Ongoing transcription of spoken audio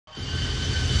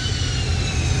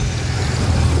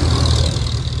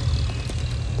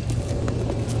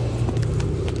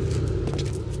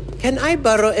Can I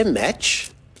borrow a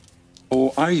match?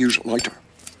 Oh, I use lighter.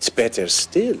 It's better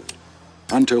still.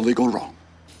 Until they go wrong.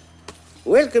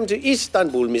 Welcome to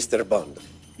Istanbul, Mr. Bond.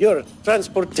 Your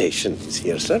transportation is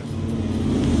here, sir.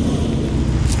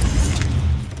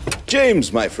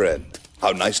 James, my friend. How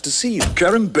nice to see you.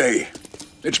 Kerim Bey.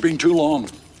 It's been too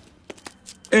long.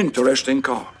 Interesting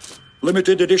car.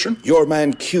 Limited edition? Your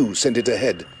man Q sent it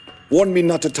ahead. Warned me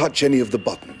not to touch any of the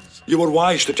buttons. You were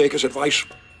wise to take his advice.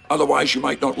 Otherwise, you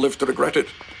might not live to regret it.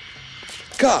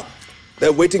 Come.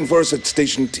 They're waiting for us at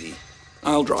Station T.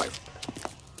 I'll drive.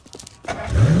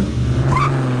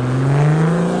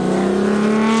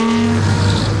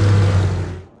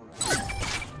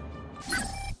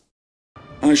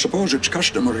 I suppose it's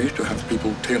customary to have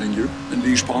people tailing you in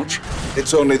these parts.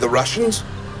 It's only the Russians.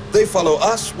 They follow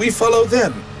us, we follow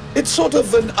them. It's sort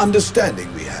of an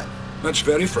understanding we have. That's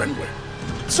very friendly.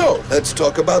 So, let's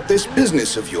talk about this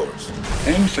business of yours.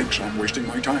 N thinks I'm wasting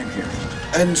my time here.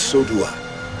 And so do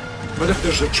I. But if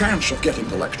there's a chance of getting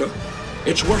the Lecter,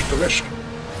 it's worth the risk.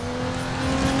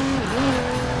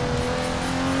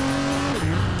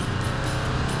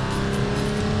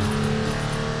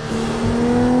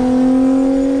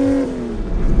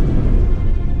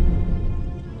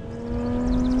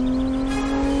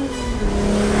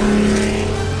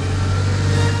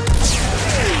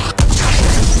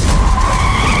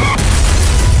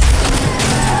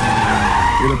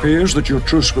 It appears that your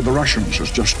truce with the Russians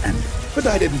has just ended. But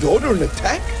I didn't order an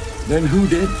attack. Then who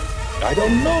did? I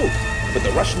don't know. But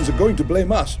the Russians are going to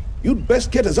blame us. You'd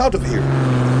best get us out of here.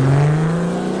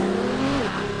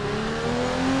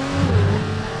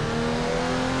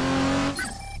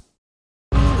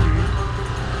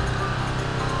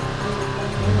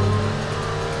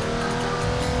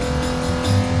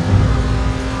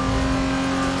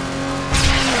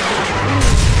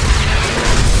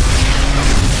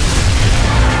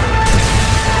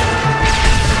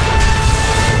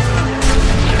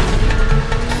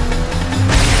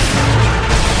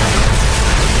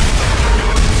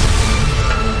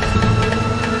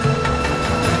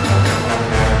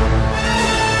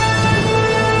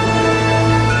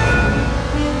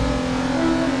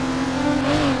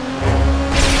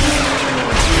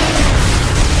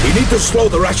 We need to slow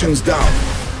the Russians down.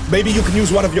 Maybe you can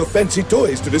use one of your fancy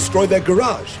toys to destroy their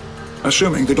garage.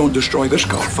 Assuming they don't destroy this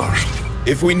car first.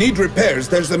 If we need repairs,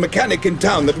 there's a mechanic in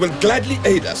town that will gladly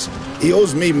aid us. He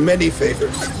owes me many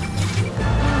favors.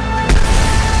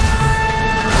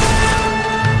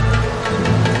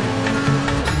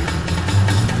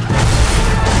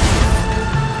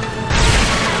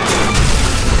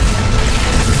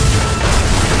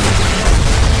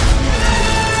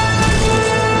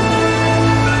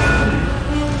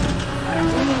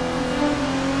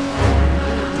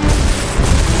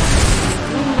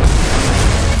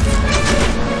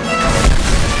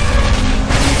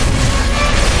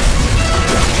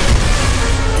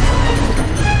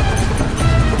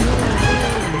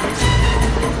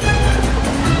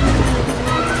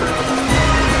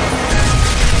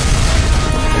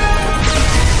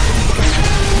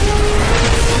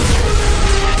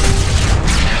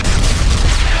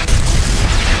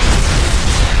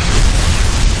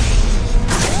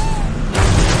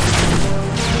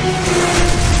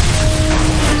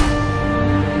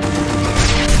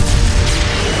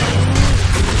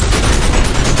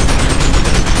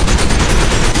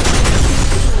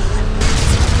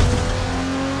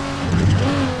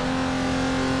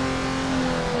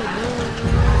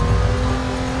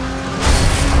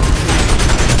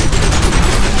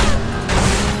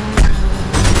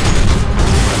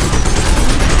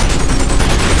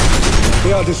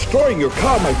 They are destroying your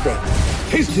car, my friend.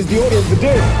 Haste is the order of the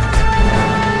day.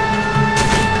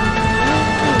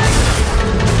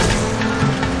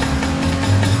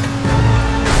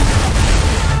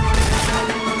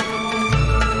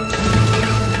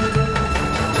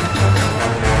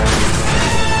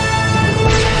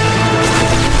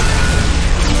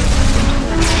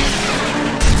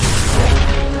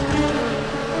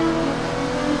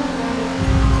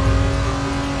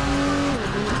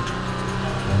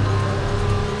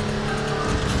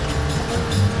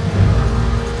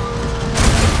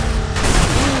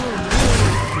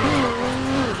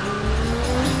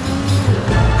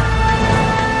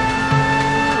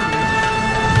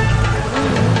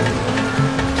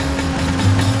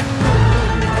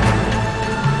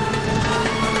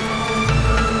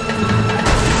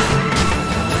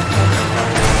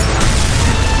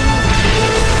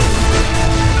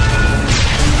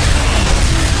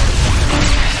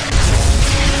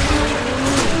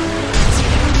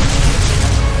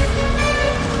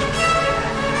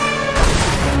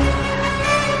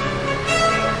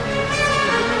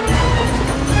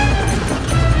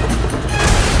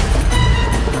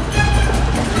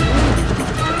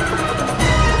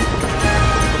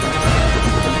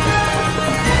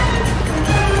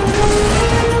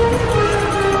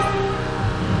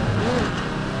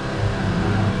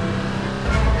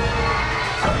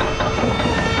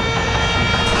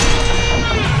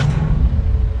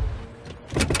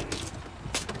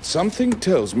 Something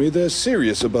tells me they're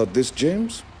serious about this,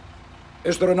 James.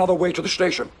 Is there another way to the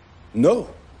station? No,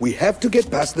 we have to get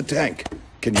past the tank.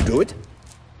 Can you do it?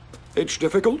 It's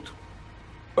difficult,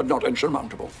 but not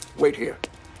insurmountable. Wait here.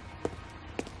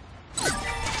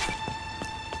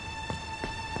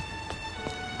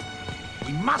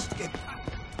 We must get...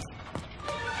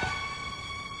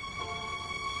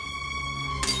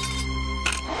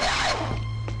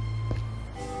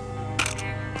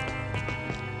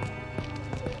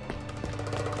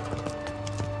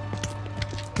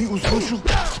 Bir uzlaşın.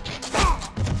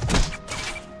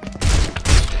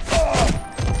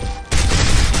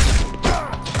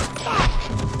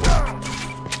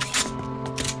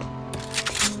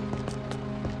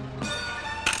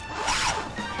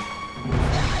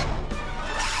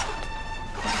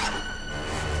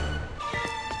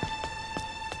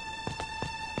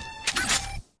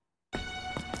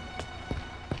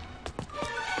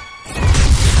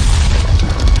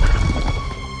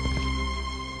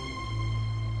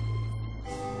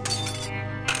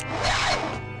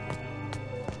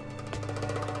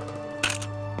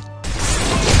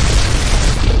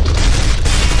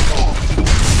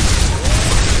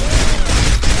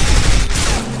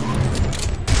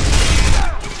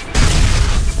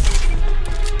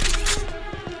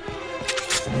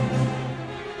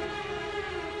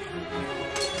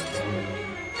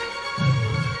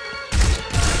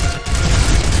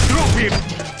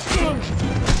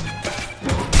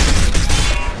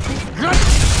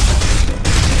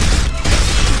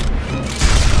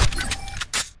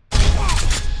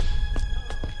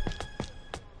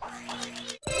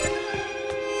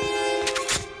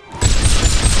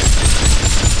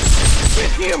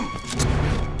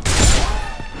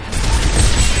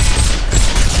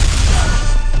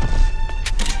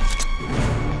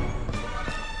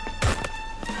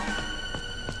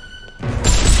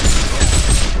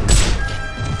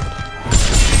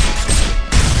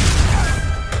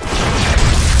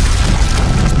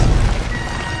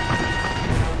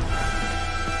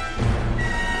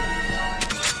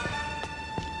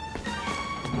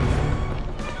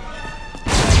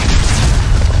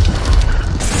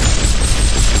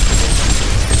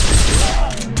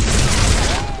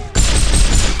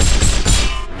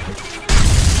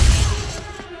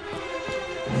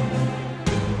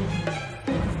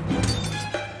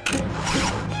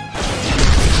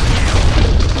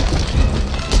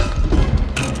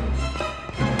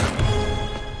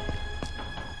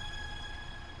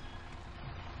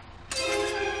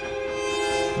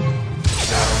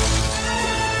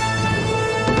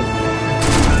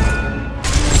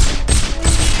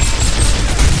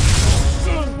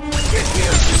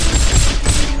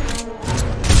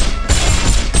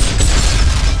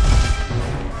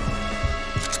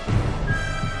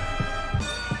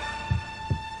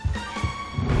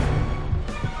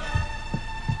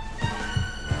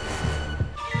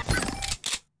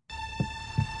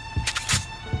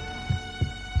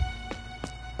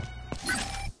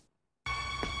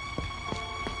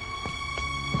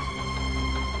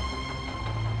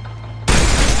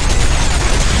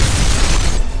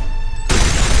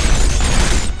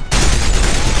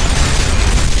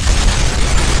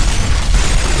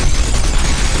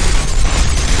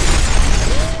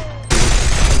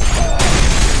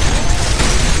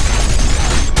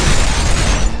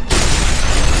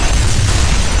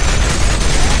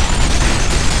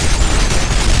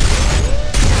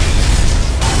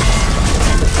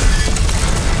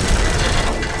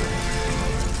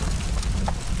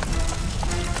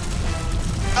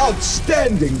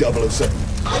 Outstanding, 007.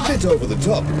 A bit over the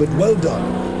top, but well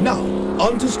done. Now,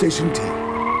 on to Station T.